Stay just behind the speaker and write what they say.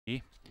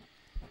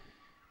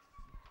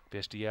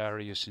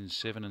Vestiarius in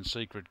 7 and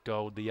Secret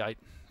Gold the 8.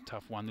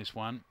 Tough one, this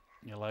one.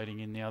 You're loading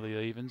in now the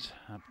evens.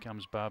 Up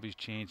comes Barbie's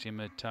Chance,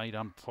 Imitate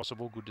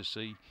Impossible. Good to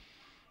see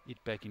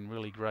it back in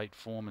really great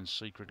form, and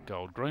Secret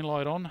Gold. Green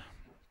light on.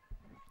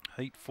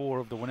 Heat 4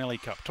 of the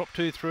Winnelli Cup. Top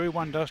 2 through.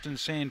 1 Dustin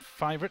Sand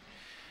favourite.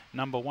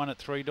 Number 1 at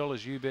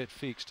 $3. You bet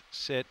fixed.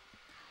 Set.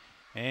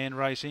 And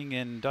racing,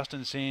 and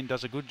Dustin Sand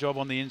does a good job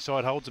on the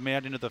inside, holds them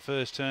out into the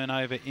first turn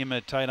over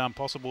Imitate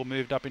Impossible,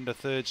 moved up into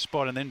 3rd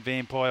spot, and then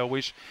Vampire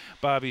Wish,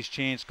 Barbie's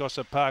Chance,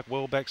 Gossip Park,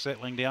 well back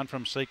settling down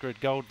from Secret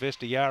Gold,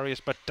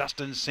 Vestiarius, but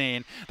Dustin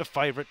Sand, the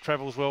favourite,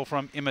 travels well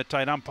from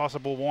Imitate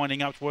Impossible,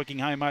 winding up, working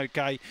home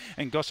okay,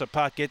 and Gossip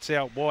Park gets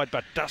out wide,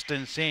 but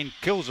Dustin Sand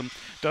kills them.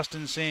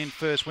 Dustin Sand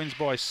first wins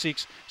by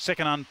 6,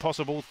 second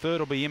Impossible, third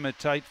will be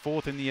Imitate,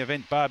 fourth in the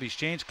event, Barbie's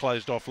Chance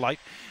closed off late,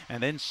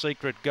 and then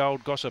Secret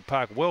Gold, Gossip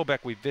Park, well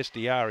back with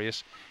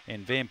Vestiarius,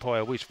 and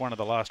Vampire Wish, one of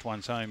the last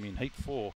ones home in Heat 4.